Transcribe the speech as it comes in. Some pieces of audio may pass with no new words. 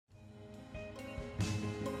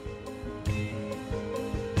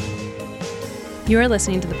You are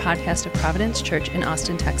listening to the podcast of Providence Church in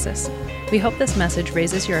Austin, Texas. We hope this message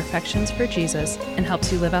raises your affections for Jesus and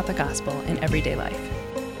helps you live out the gospel in everyday life.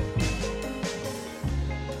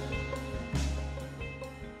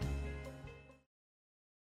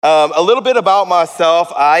 A little bit about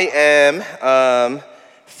myself. I am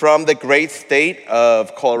from the great state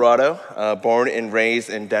of Colorado, born and raised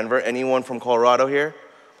in Denver. Anyone from Colorado here?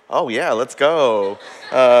 Oh yeah, let's go.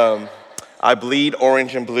 I bleed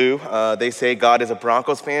orange and blue. They say God is a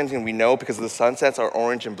Broncos fan, and we know because the sunsets are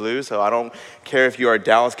orange and blue, so I don't care if you are a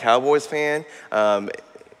Dallas Cowboys fan.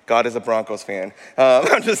 God is a Broncos fan.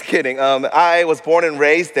 I'm just kidding. I was born and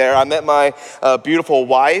raised there. I met my beautiful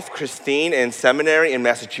wife, Christine, in seminary in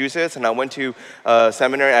Massachusetts, and I went to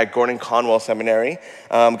seminary at Gordon Conwell Seminary.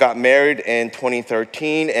 Got married in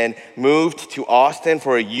 2013 and moved to Austin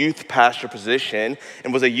for a youth pastor position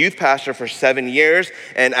and was a youth pastor for 7 years.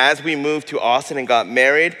 And as we moved to Austin and got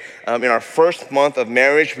married, in our first month of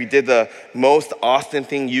marriage, we did the most Austin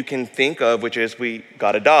thing you can think of, which is we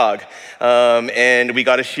got a dog. And we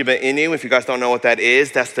got a Shiba Inu. If you guys don't know what that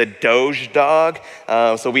is, that's the Doge dog.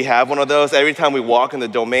 So we have one of those. Every time we walk in the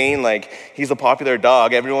domain, like, he's a popular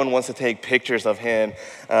dog. Everyone wants to take pictures of him.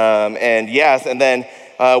 And then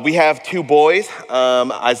we have two boys,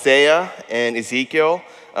 Isaiah and Ezekiel.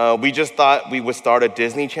 We just thought we would start a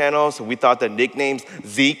Disney Channel, so we thought the nicknames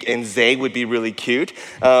Zeke and Zay would be really cute.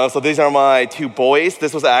 So these are my two boys.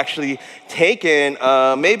 This was actually taken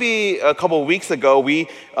maybe a couple weeks ago. We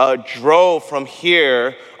drove from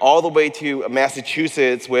here all the way to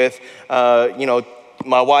Massachusetts with,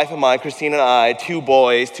 my wife and Christine and I, two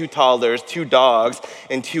boys, two toddlers, two dogs,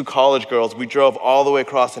 and two college girls. We drove all the way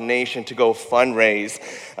across the nation to go fundraise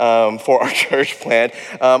for our church plant.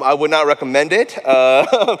 I would not recommend it,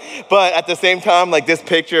 but at the same time, like this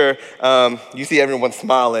picture, you see everyone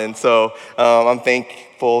smiling, so I'm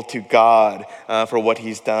thankful to God for what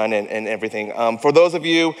he's done and everything. For those of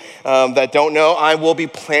you that don't know, I will be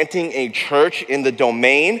planting a church in the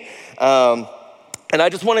domain. And I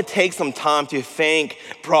just want to take some time to thank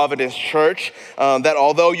Providence Church, that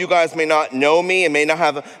although you guys may not know me and may not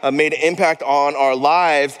have made an impact on our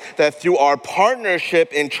lives, that through our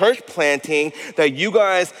partnership in church planting, that you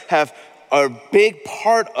guys have a big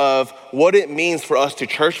part of what it means for us to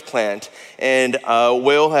church plant. And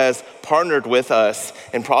Will has partnered with us,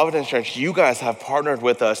 and Providence Church, you guys have partnered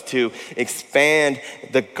with us to expand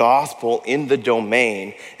the gospel in the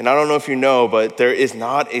domain. And I don't know if you know, but there is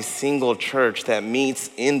not a single church that meets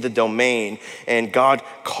in the domain. And God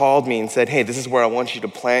called me and said, hey, this is where I want you to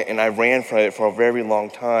plant. And I ran for it for a very long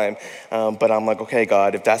time. But I'm like, okay,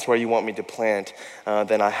 God, if that's where you want me to plant,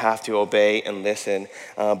 then I have to obey and listen.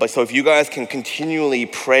 But so if you guys can continually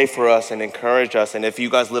pray for us and encourage us, and if you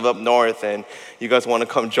guys live up north and you guys want to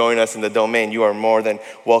come join us in the domain, you are more than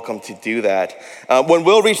welcome to do that. When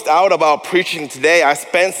Will reached out about preaching today, I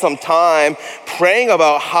spent some time praying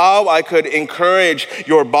about how I could encourage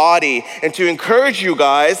your body and to encourage you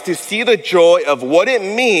guys to see the joy of what it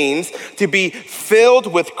means to be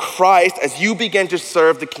filled with Christ as you begin to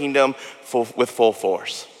serve the kingdom with full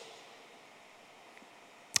force.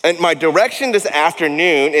 And my direction this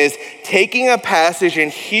afternoon is taking a passage in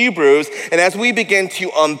Hebrews, and as we begin to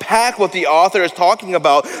unpack what the author is talking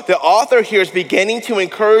about, the author here is beginning to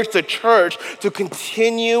encourage the church to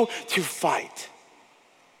continue to fight,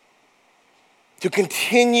 to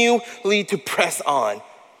continually to press on,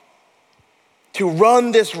 to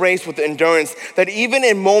run this race with endurance, that even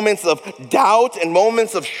in moments of doubt and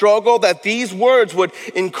moments of struggle, that these words would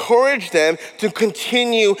encourage them to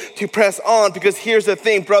continue to press on. Because here's the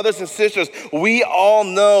thing, brothers and sisters, we all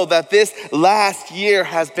know that this last year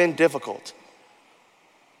has been difficult.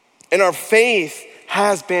 And our faith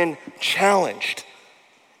has been challenged.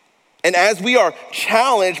 And as we are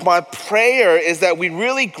challenged, my prayer is that we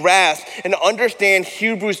really grasp and understand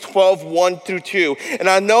Hebrews 12, 1 through 2. And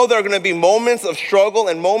I know there are going to be moments of struggle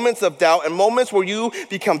and moments of doubt and moments where you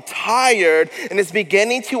become tired, and it's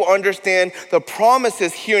beginning to understand the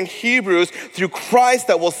promises here in Hebrews through Christ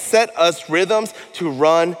that will set us rhythms to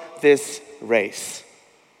run this race.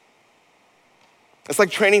 It's like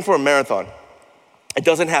training for a marathon. It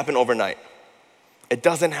doesn't happen overnight. It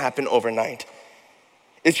doesn't happen overnight.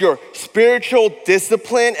 It's your spiritual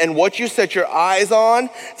discipline and what you set your eyes on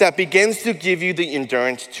that begins to give you the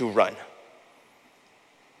endurance to run.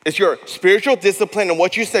 It's your spiritual discipline and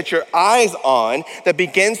what you set your eyes on that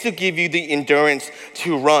begins to give you the endurance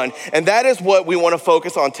to run. And that is what we want to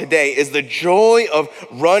focus on today, is the joy of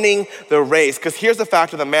running the race. Because here's the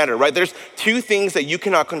fact of the matter, right? There's two things that you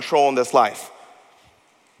cannot control in this life.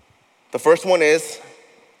 The first one is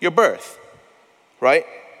your birth, right?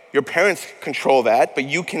 Your parents control that, but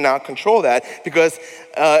you cannot control that because,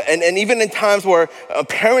 and even in times where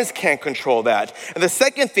parents can't control that. And the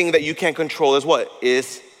second thing that you can't control is what?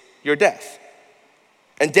 Is your death.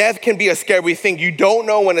 And death can be a scary thing. You don't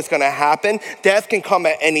know when it's gonna happen. Death can come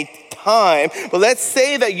at any time. But let's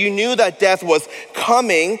say that you knew that death was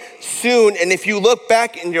coming soon, and if you look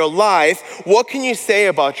back in your life, what can you say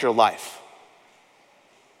about your life?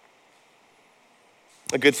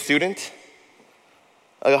 A good student?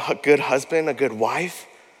 A good husband, a good wife,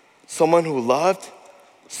 someone who loved,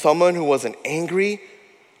 someone who wasn't angry.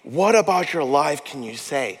 What about your life can you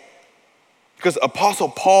say? Because Apostle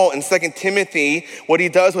Paul in 2 Timothy, what he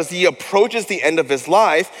does was he approaches the end of his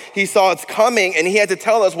life. He saw it's coming and he had to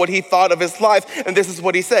tell us what he thought of his life. And this is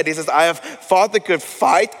what he said. He says, I have fought the good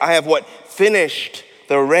fight. I have what? Finished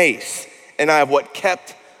the race. And I have what?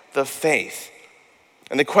 Kept the faith.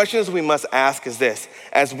 And the questions we must ask is this: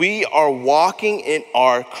 as we are walking in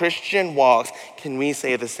our Christian walks, can we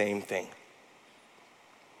say the same thing?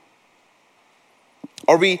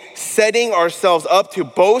 Are we setting ourselves up to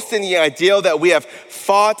boast in the ideal that we have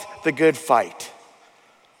fought the good fight?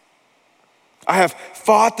 I have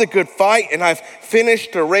fought the good fight and I've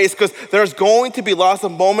finished the race, because there's going to be lots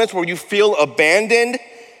of moments where you feel abandoned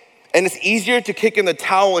and it's easier to kick in the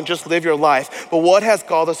towel and just live your life. But what has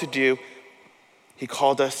called us to do? He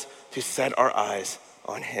called us to set our eyes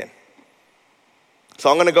on him.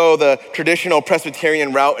 So I'm gonna go the traditional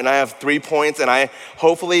Presbyterian route, and I have 3 points, and I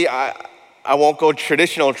won't go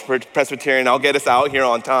traditional Presbyterian. I'll get us out here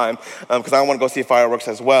on time because I want to go see fireworks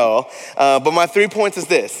as well. But my 3 points is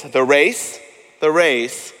this: the race,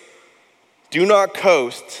 do not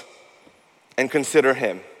coast and consider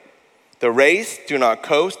him. The race, do not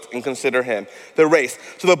coast and consider him. The race.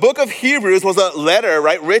 So the book of Hebrews was a letter,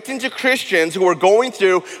 right, written to Christians who were going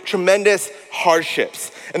through tremendous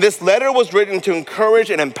hardships. And this letter was written to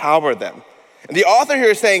encourage and empower them. And the author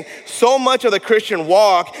here is saying so much of the Christian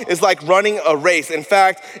walk is like running a race. In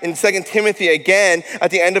fact, in 2 Timothy, again,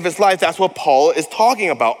 at the end of his life, that's what Paul is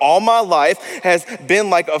talking about. All my life has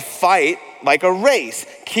been like a fight, like a race.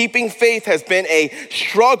 Keeping faith has been a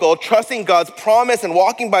struggle, trusting God's promise and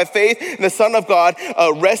walking by faith in the Son of God,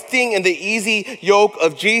 resting in the easy yoke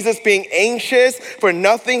of Jesus, being anxious for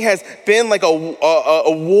nothing has been like a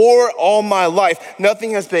war all my life.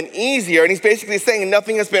 Nothing has been easier. And he's basically saying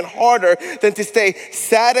nothing has been harder than to stay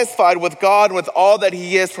satisfied with God and with all that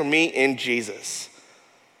he is for me in Jesus.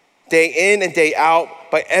 Day in and day out,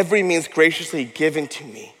 by every means graciously given to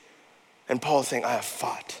me. And Paul is saying, I have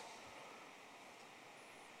fought.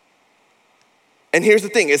 And here's the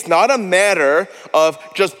thing, it's not a matter of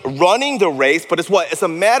just running the race, but it's what? It's a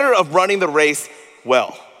matter of running the race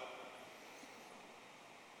well.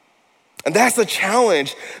 And that's the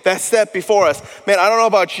challenge that's set before us. Man, I don't know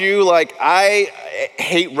about you, like I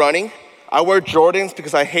hate running. I wear Jordans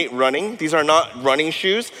because I hate running. These are not running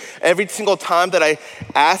shoes. Every single time that I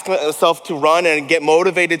ask myself to run and get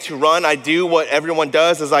motivated to run, I do what everyone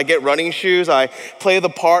does is I get running shoes. I play the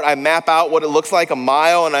part. I map out what it looks like a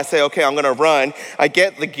mile and I say, okay, I'm gonna run. I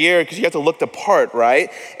get the gear because you have to look the part, right?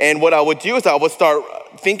 And what I would do is I would start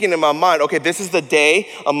thinking in my mind, okay, this is the day,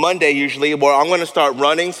 a Monday usually, where I'm gonna start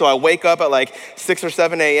running. So I wake up at like 6 or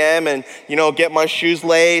 7 a.m. and, get my shoes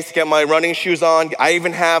laced, get my running shoes on. I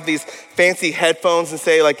even have these fancy headphones and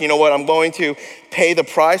say like, you know what, I'm going to pay the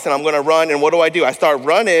price and I'm gonna run. And what do? I start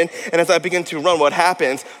running, and as I begin to run, what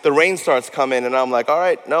happens? The rain starts coming and I'm like, all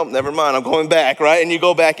right, no, never mind, I'm going back, right? And you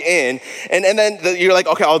go back in, and then you're like,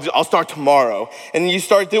 okay, I'll start tomorrow. And you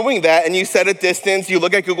start doing that and you set a distance, you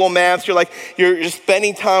look at Google Maps, you're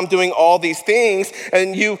spending time doing all these things,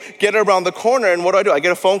 and you get around the corner, and what do? I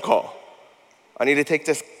get a phone call. I need to take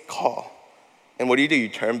this call. And what do? You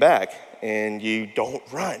turn back and you don't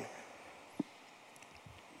run.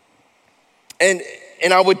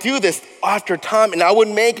 And I would do this after time, and I would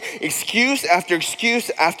make excuse after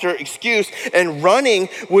excuse after excuse, and running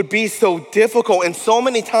would be so difficult. And so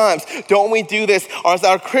many times, don't we do this? As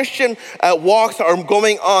our Christian walks are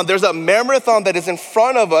going on, there's a marathon that is in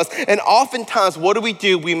front of us, and oftentimes, what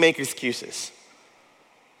do? We make excuses.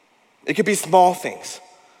 It could be small things,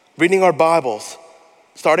 reading our Bibles,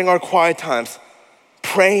 starting our quiet times,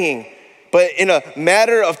 praying. But in a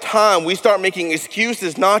matter of time, we start making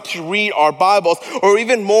excuses not to read our Bibles, or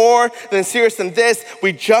even more than serious than this,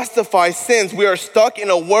 we justify sins. We are stuck in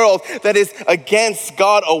a world that is against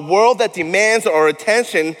God, a world that demands our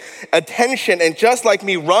attention. And just like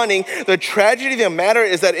me running, the tragedy of the matter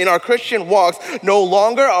is that in our Christian walks, no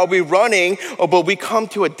longer are we running, but we come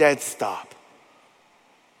to a dead stop.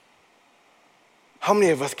 How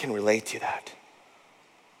many of us can relate to that?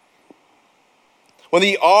 When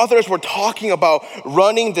the authors were talking about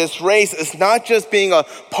running this race, it's not just being a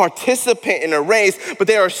participant in a race, but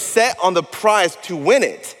they are set on the prize to win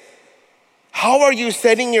it. How are you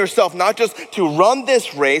setting yourself not just to run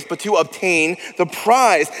this race, but to obtain the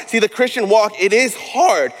prize? See, the Christian walk, it is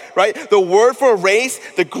hard, right? The word for race,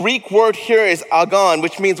 the Greek word here is agon,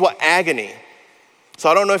 which means what? Agony. So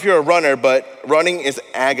I don't know if you're a runner, but running is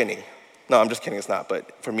agony. No, I'm just kidding, it's not,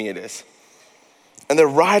 but for me it is. And the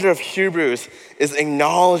writer of Hebrews is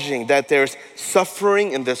acknowledging that there's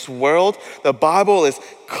suffering in this world. The Bible is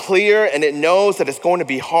clear and it knows that it's going to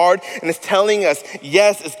be hard. And it's telling us,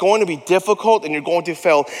 yes, it's going to be difficult and you're going to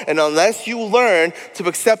fail. And unless you learn to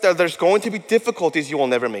accept that there's going to be difficulties, you will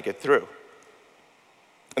never make it through.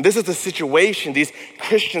 And this is the situation these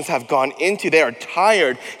Christians have gone into. They are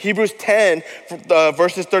tired. Hebrews 10,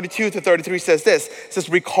 verses 32 to 33 says this. It says,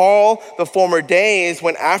 recall the former days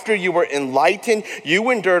when after you were enlightened, you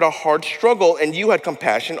endured a hard struggle and you had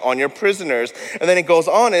compassion on your prisoners. And then it goes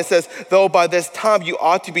on and it says, though by this time you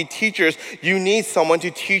ought to be teachers, you need someone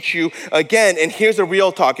to teach you again. And here's a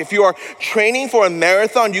real talk. If you are training for a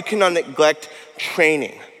marathon, you cannot neglect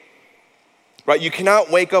training. Right? You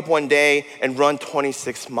cannot wake up one day and run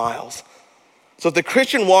 26 miles. So if the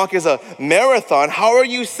Christian walk is a marathon, how are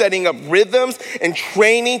you setting up rhythms and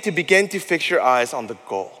training to begin to fix your eyes on the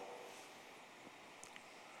goal?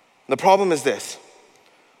 The problem is this.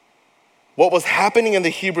 What was happening in the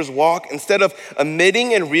Hebrews walk, instead of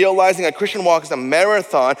admitting and realizing a Christian walk is a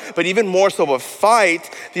marathon, but even more so a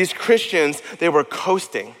fight, these Christians, they were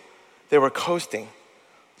coasting. They were coasting.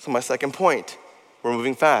 So my second point. We're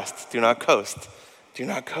moving fast. Do not coast. Do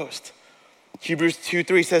not coast. Hebrews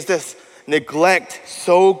 2:3 says this, neglect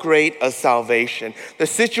so great a salvation. The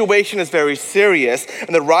situation is very serious,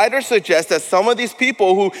 and the writer suggests that some of these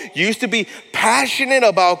people who used to be passionate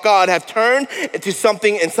about God have turned into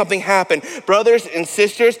something and something happened. Brothers and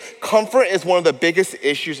sisters, comfort is one of the biggest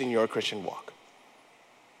issues in your Christian walk.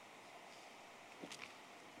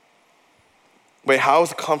 Wait, how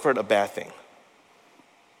is comfort a bad thing?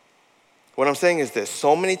 What I'm saying is this,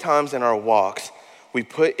 so many times in our walks, we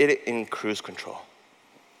put it in cruise control.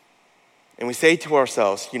 And we say to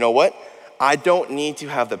ourselves, you know what? I don't need to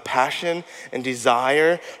have the passion and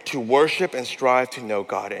desire to worship and strive to know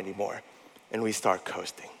God anymore. And we start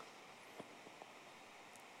coasting.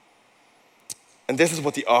 And this is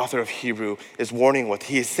what the author of Hebrew is warning with.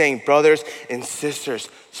 He is saying, brothers and sisters,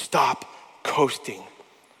 stop coasting.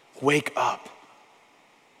 Wake up.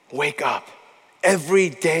 Wake up. Every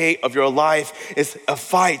day of your life is a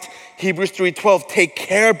fight. Hebrews 3:12, take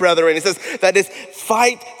care, brethren. It says, that is,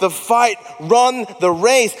 fight the fight, run the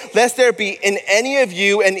race, lest there be in any of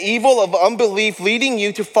you an evil of unbelief leading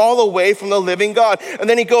you to fall away from the living God. And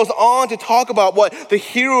then he goes on to talk about what the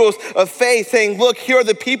heroes of faith, saying, look, here are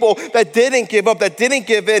the people that didn't give up, that didn't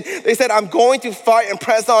give in. They said, I'm going to fight and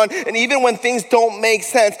press on, and even when things don't make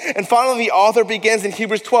sense. And finally, the author begins in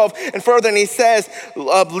Hebrews 12 and further, and he says,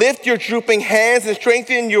 lift your drooping hands and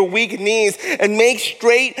strengthen your weak knees and make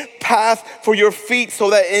straight path for your feet so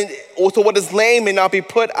what is lame may not be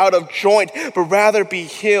put out of joint, but rather be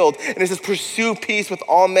healed. And it says, pursue peace with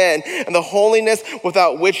all men and the holiness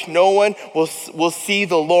without which no one will see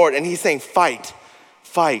the Lord. And he's saying, fight,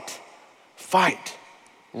 fight, fight,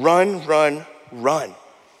 run, run, run,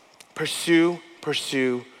 pursue,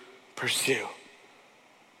 pursue, pursue.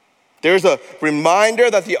 There's a reminder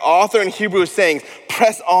that the author in Hebrews is saying,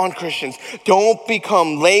 press on, Christians. Don't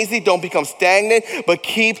become lazy, don't become stagnant, but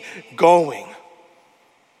keep going.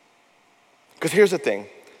 Because here's the thing.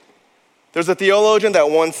 There's a theologian that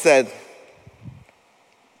once said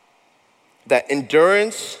that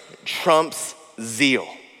endurance trumps zeal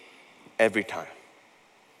every time.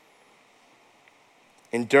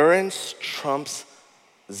 Endurance trumps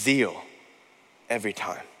zeal every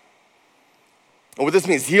time. And what this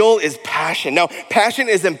means, zeal is passion. Now, passion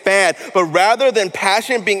isn't bad, but rather than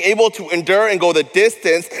passion being able to endure and go the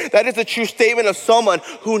distance, that is a true statement of someone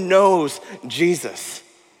who knows Jesus.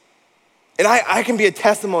 And I can be a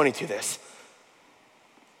testimony to this.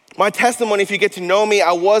 My testimony, if you get to know me,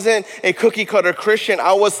 I wasn't a cookie cutter Christian.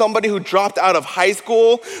 I was somebody who dropped out of high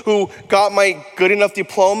school, who got my good enough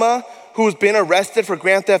diploma, who's been arrested for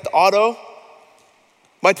grand theft auto.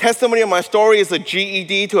 My testimony and my story is a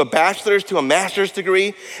GED to a bachelor's to a master's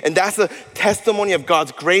degree, and that's a testimony of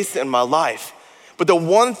God's grace in my life. But the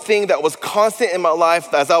one thing that was constant in my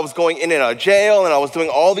life as I was going in and out of jail and I was doing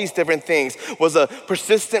all these different things was a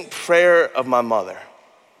persistent prayer of my mother,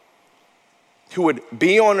 who would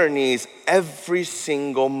be on her knees every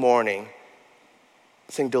single morning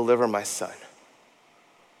saying, deliver my son.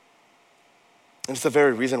 And it's the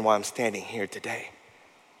very reason why I'm standing here today.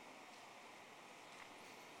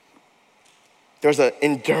 There's an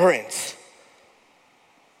endurance.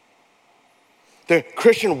 The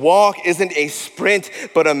Christian walk isn't a sprint,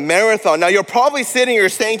 but a marathon. Now, you're probably sitting here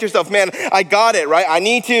saying to yourself, man, I got it, right? I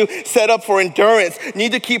need to set up for endurance,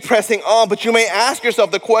 need to keep pressing on. But you may ask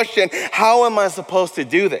yourself the question, how am I supposed to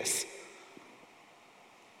do this?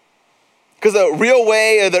 Because the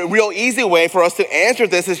real easy way for us to answer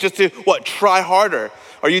this is just to, try harder.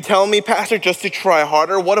 Are you telling me, Pastor, just to try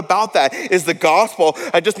harder? What about that? Is the gospel,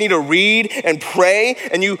 I just need to read and pray,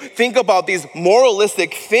 and you think about these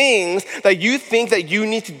moralistic things that you think that you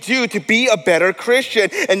need to do to be a better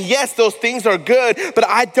Christian. And yes, those things are good, but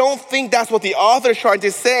I don't think that's what the author is trying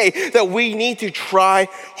to say, that we need to try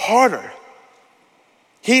harder.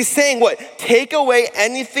 He's saying take away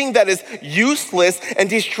anything that is useless and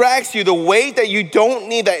distracts you, the weight that you don't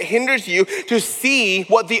need, that hinders you to see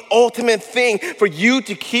what the ultimate thing for you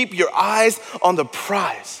to keep your eyes on the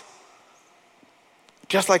prize.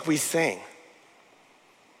 Just like we sang.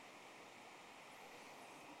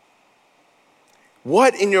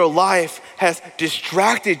 What in your life has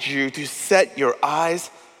distracted you to set your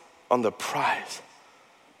eyes on the prize?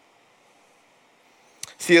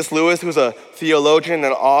 C.S. Lewis, who's a theologian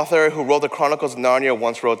and author who wrote the Chronicles of Narnia,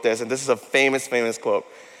 once wrote this, and this is a famous quote.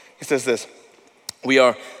 He says this: "We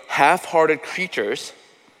are half-hearted creatures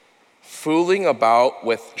fooling about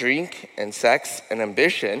with drink and sex and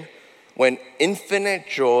ambition when infinite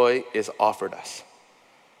joy is offered us.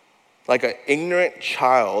 Like an ignorant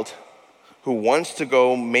child who wants to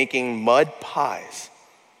go making mud pies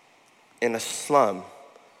in a slum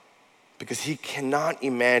because he cannot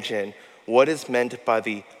imagine what is meant by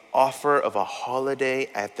the offer of a holiday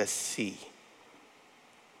at the sea.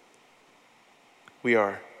 We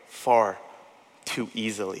are far too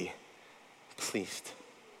easily pleased."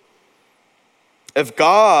 If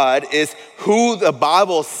God is who the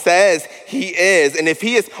Bible says he is, and if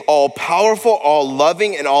he is all-powerful,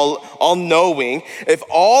 all-loving, and all-knowing, if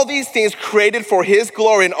all these things created for his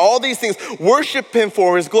glory and all these things worship him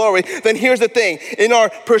for his glory, then here's the thing. In our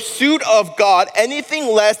pursuit of God, anything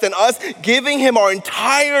less than us giving him our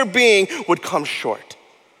entire being would come short.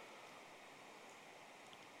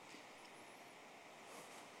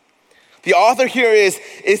 The author here is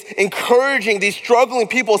encouraging these struggling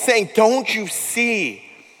people, saying, don't you see?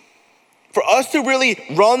 For us to really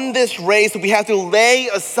run this race, we have to lay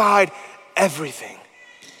aside everything.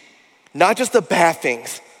 Not just the bad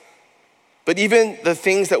things, but even the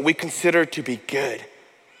things that we consider to be good.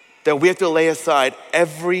 That we have to lay aside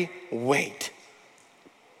every weight.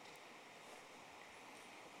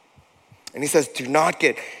 And he says, do not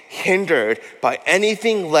get hindered by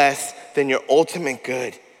anything less than your ultimate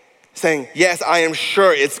good. Saying, yes, I am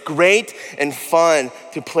sure it's great and fun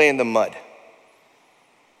to play in the mud.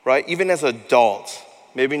 Right? Even as adults,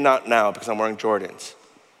 maybe not now because I'm wearing Jordans,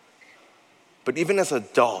 but even as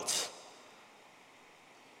adults,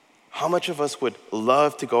 how much of us would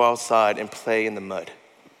love to go outside and play in the mud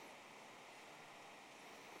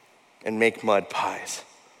and make mud pies?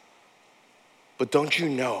 But don't you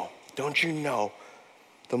know,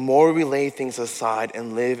 the more we lay things aside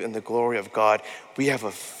and live in the glory of God, we have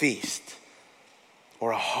a feast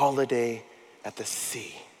or a holiday at the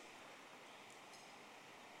sea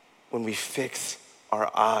when we fix our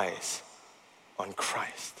eyes on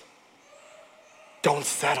Christ. Don't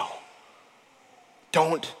settle.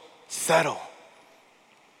 Don't settle.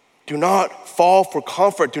 Do not fall for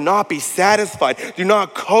comfort. Do not be satisfied. Do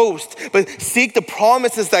not coast, but seek the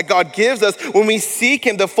promises that God gives us when we seek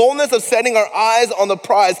him, the fullness of setting our eyes on the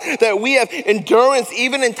prize, that we have endurance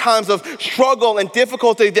even in times of struggle and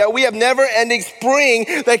difficulty, that we have never-ending spring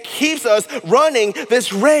that keeps us running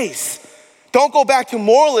this race. Don't go back to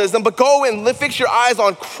moralism, but go and fix your eyes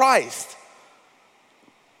on Christ,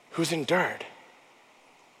 who's endured.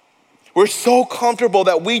 We're so comfortable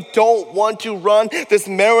that we don't want to run this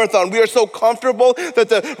marathon. We are so comfortable that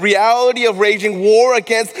the reality of waging war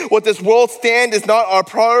against what this world stands is not our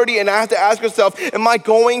priority. And I have to ask yourself, am I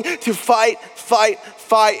going to fight,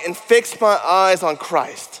 and fix my eyes on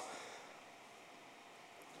Christ?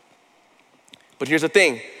 But here's the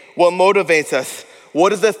thing. What motivates us?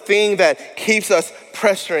 What is the thing that keeps us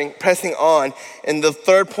pressing on? And the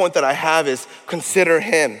third point that I have is consider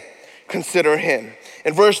him. Consider him.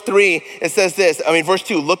 In verse 3, it says this, verse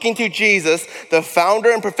 2, looking to Jesus, the founder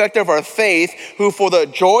and perfecter of our faith, who for the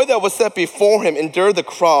joy that was set before him endured the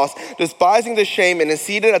cross, despising the shame, and is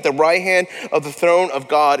seated at the right hand of the throne of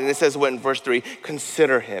God. And it says what in verse 3?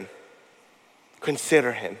 Consider him.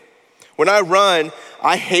 Consider him. When I run,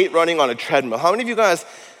 I hate running on a treadmill. How many of you guys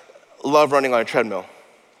love running on a treadmill?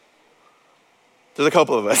 There's a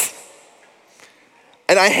couple of us.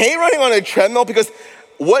 And I hate running on a treadmill because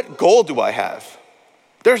what goal do I have?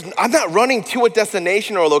 I'm not running to a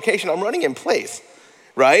destination or a location. I'm running in place,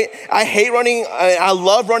 right? I hate running. I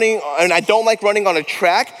love running, and I don't like running on a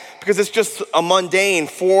track because it's just a mundane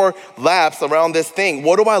 4 laps around this thing.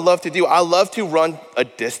 What do I love to do? I love to run a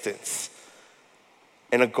distance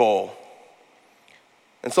and a goal.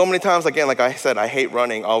 And so many times, again, like I said, I hate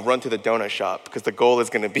running. I'll run to the donut shop because the goal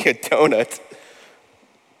is going to be a donut.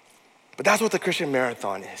 But that's what the Christian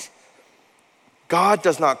marathon is. God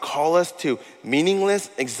does not call us to meaningless,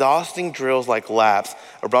 exhausting drills like laps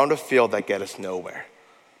around a field that get us nowhere.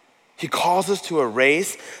 He calls us to a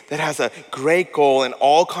race that has a great goal and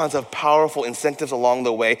all kinds of powerful incentives along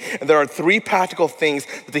the way. And there are 3 practical things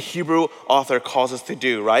that the Hebrew author calls us to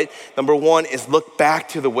do, right? Number 1 is look back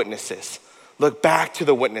to the witnesses. Look back to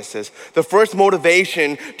the witnesses. The first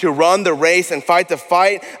motivation to run the race and fight the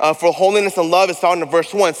fight for holiness and love is found in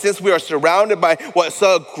verse 1. Since we are surrounded by what's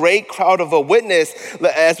a great crowd of a witness,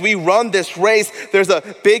 as we run this race, there's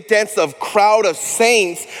a big dense of crowd of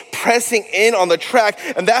saints pressing in on the track,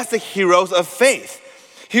 and that's the heroes of faith.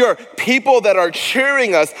 Here are people that are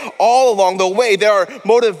cheering us all along the way. There are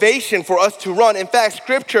motivation for us to run. In fact,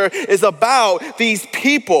 scripture is about these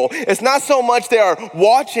people. It's not so much they are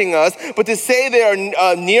watching us, but to say they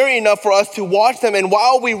are near enough for us to watch them. And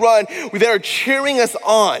while we run, they are cheering us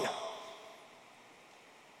on.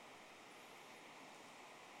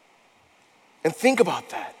 And think about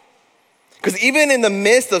that. Because even in the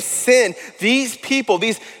midst of sin, these people,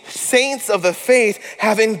 these saints of the faith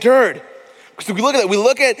have endured. So we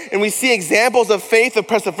look at and we see examples of faith, of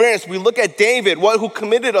perseverance. We look at David, who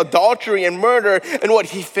committed adultery and murder, and what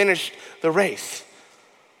he finished the race.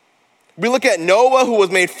 We look at Noah, who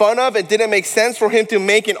was made fun of. It didn't make sense for him to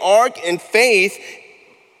make an ark, and faith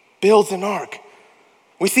builds an ark.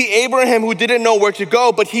 We see Abraham, who didn't know where to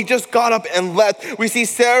go, but he just got up and left. We see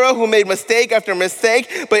Sarah, who made mistake after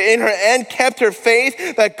mistake, but in her end kept her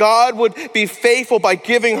faith that God would be faithful by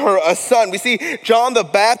giving her a son. We see John the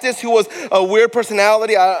Baptist, who was a weird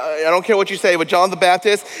personality. I don't care what you say, but John the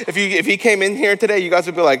Baptist, if he came in here today, you guys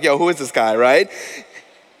would be like, yo, who is this guy, right?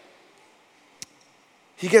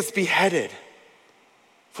 He gets beheaded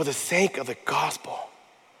for the sake of the gospel.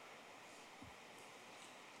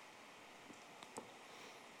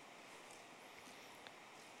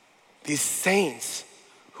 These saints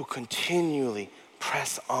who continually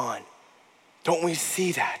press on. Don't we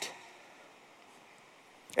see that?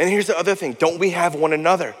 And here's the other thing. Don't we have one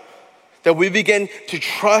another? That we begin to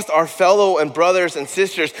trust our fellow and brothers and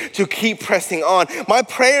sisters to keep pressing on. My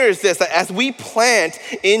prayer is this, that as we plant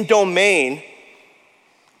in Domain,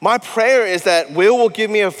 my prayer is that Will give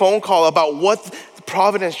me a phone call about what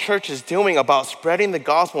Providence Church is doing about spreading the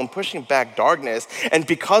gospel and pushing back darkness. And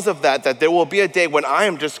because of that there will be a day when I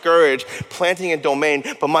am discouraged planting in Domain,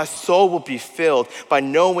 but my soul will be filled by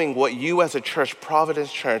knowing what you as a church, Providence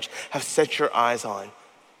Church, have set your eyes on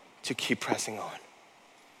to keep pressing on.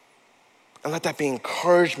 And let that be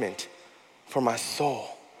encouragement for my soul.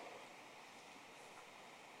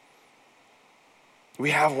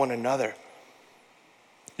 We have one another.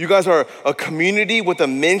 You guys are a community with a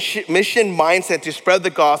mission mindset to spread the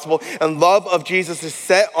gospel, and love of Jesus is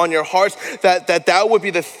set on your hearts, that would be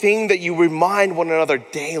the thing that you remind one another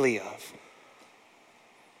daily of.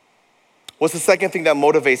 What's the second thing that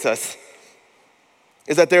motivates us?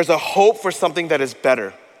 Is that there's a hope for something that is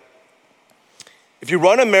better. If you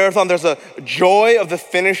run a marathon, there's a joy of the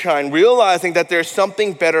finish line, realizing that there's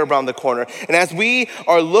something better around the corner. And as we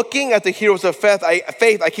are looking at the heroes of faith,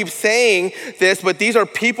 I keep saying this, but these are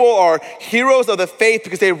people are heroes of the faith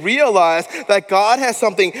because they realize that God has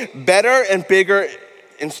something better and bigger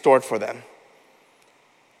in store for them.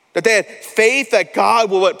 That they had faith that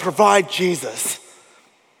God will provide Jesus.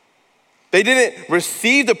 They didn't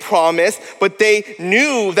receive the promise, but they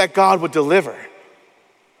knew that God would deliver.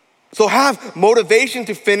 So have motivation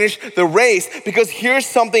to finish the race, because here's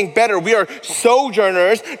something better. We are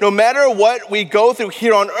sojourners. No matter what we go through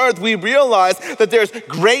here on earth, we realize that there's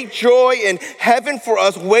great joy in heaven for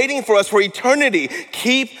us, waiting for us for eternity.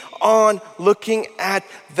 Keep on looking at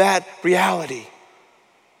that reality.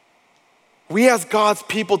 We as God's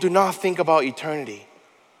people do not think about eternity.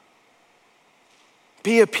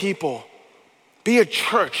 Be a people, be a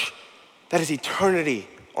church that has eternity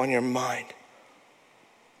on your mind.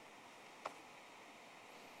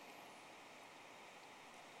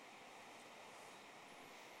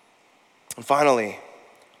 And finally,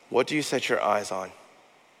 what do you set your eyes on?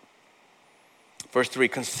 Verse 3,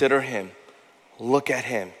 consider him, look at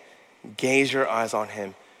him, gaze your eyes on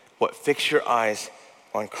him. Fix your eyes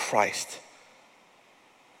on Christ.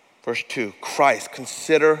 Verse 2, Christ,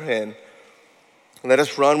 consider him, Let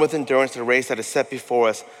us run with endurance the race that is set before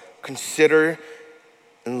us. Consider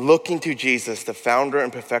and looking to Jesus, the founder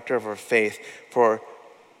and perfecter of our faith,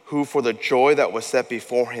 who for the joy that was set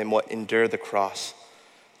before him would endure the cross,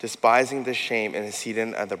 despising the shame, and is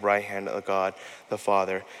seated at the right hand of God the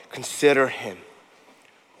Father. Consider him.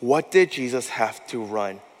 What did Jesus have to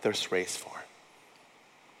run this race for?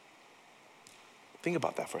 Think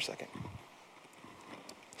about that for a second.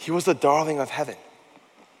 He was the darling of heaven.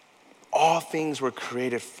 All things were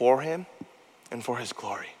created for him and for his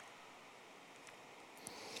glory.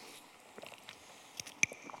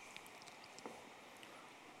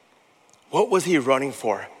 What was he running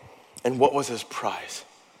for, and what was his prize?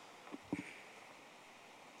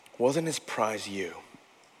 Wasn't his prize you?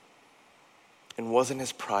 And wasn't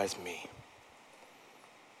his prize me?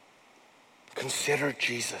 Consider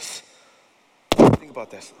Jesus. Think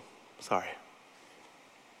about this. Sorry.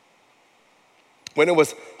 When it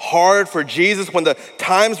was hard for Jesus, when the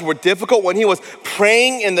times were difficult, when he was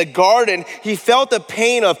praying in the garden, he felt the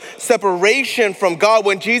pain of separation from God.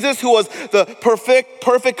 When Jesus, who was the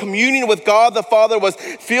perfect communion with God the Father, was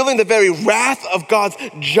feeling the very wrath of God's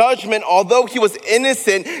judgment, although he was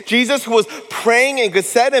innocent, Jesus, who was praying in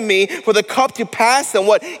Gethsemane for the cup to pass and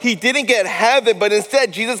what he didn't get heaven, but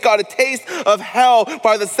instead Jesus got a taste of hell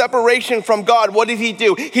by the separation from God. What did he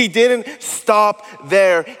do? He didn't stop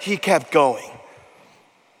there. He kept going.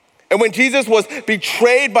 And when Jesus was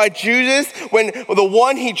betrayed by Judas, when the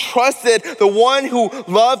one he trusted, the one who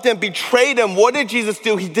loved him, betrayed him, what did Jesus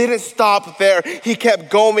do? He didn't stop there. He kept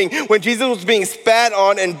going. When Jesus was being spat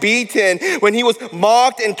on and beaten, when he was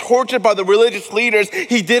mocked and tortured by the religious leaders,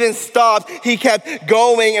 he didn't stop. He kept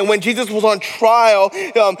going. And when Jesus was on trial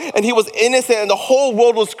and he was innocent and the whole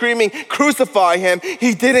world was screaming, crucify him,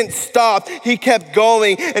 he didn't stop. He kept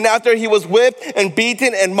going. And after he was whipped and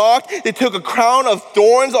beaten and mocked, they took a crown of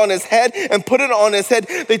thorns on his head and put it on his head.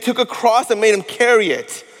 They took a cross and made him carry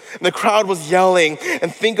it. And the crowd was yelling.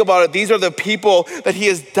 And think about it. These are the people that he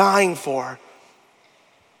is dying for.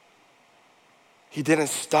 He didn't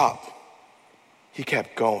stop. He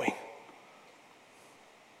kept going.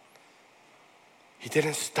 He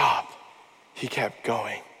didn't stop. He kept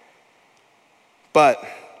going. But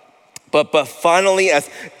finally, as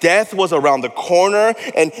death was around the corner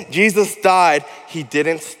and Jesus died, he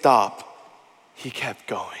didn't stop. He kept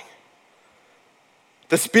going.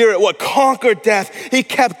 The Spirit, conquered death. He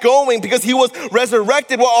kept going because he was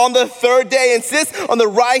resurrected, on the third day and sits on the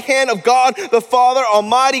right hand of God, the Father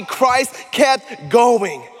Almighty. Christ kept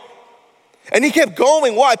going. And he kept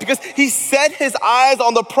going. Why? Because he set his eyes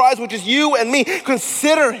on the prize, which is you and me.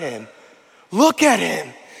 Consider him. Look at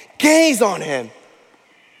him. Gaze on him.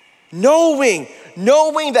 Knowing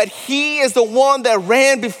that he is the one that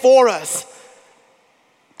ran before us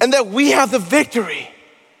and that we have the victory.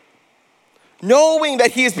 Knowing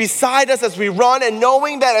that he is beside us as we run, and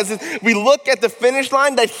knowing that as we look at the finish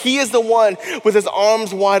line, that he is the one with his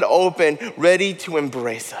arms wide open, ready to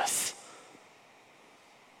embrace us.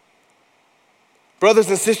 Brothers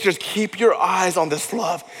and sisters, keep your eyes on this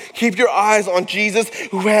love. Keep your eyes on Jesus,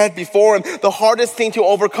 who had before him the hardest thing to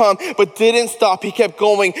overcome, but didn't stop. He kept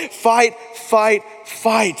going. Fight, fight,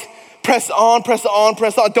 fight. Press on, press on,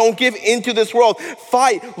 press on. Don't give into this world.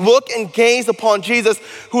 Fight. Look and gaze upon Jesus,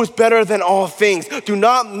 who is better than all things. Do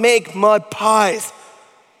not make mud pies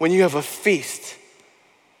when you have a feast.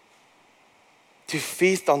 To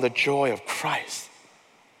feast on the joy of Christ,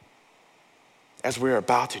 as we're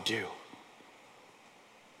about to do.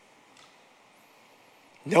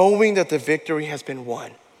 Knowing that the victory has been won.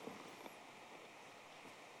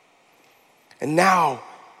 And now,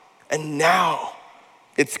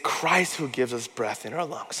 it's Christ who gives us breath in our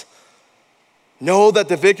lungs. Know that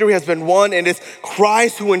the victory has been won, and it's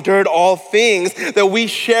Christ who endured all things that we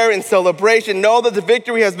share in celebration. Know that the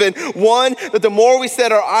victory has been won, that the more we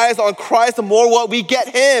set our eyes on Christ, the more what we get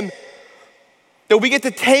him. That we get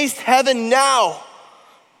to taste heaven now.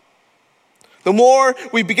 The more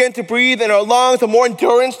we begin to breathe in our lungs, the more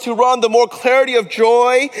endurance to run, the more clarity of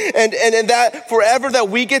joy, and that forever that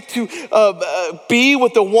we get to be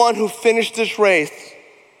with the one who finished this race.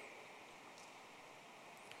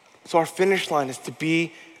 So our finish line is to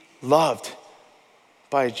be loved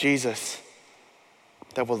by a Jesus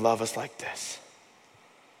that will love us like this.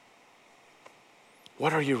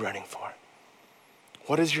 What are you running for?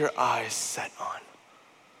 What is your eyes set on?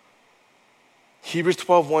 Hebrews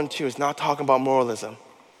 12:1-2 is not talking about moralism.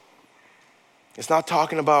 It's not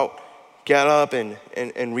talking about get up and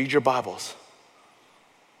read your Bibles.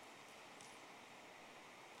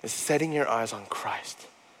 It's setting your eyes on Christ,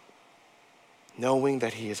 knowing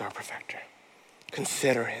that he is our perfecter.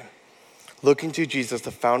 Consider him. Looking to Jesus,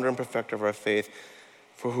 the founder and perfecter of our faith,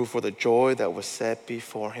 for the joy that was set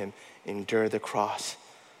before him endured the cross,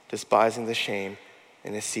 despising the shame,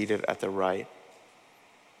 and is seated at the right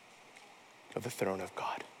of the throne of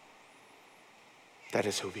God. That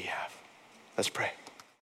is who we have. Let's pray.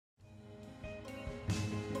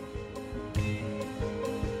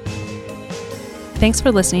 Thanks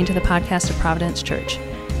for listening to the podcast of Providence Church.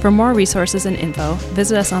 For more resources and info,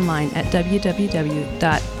 visit us online at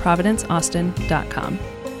www.providenceaustin.com.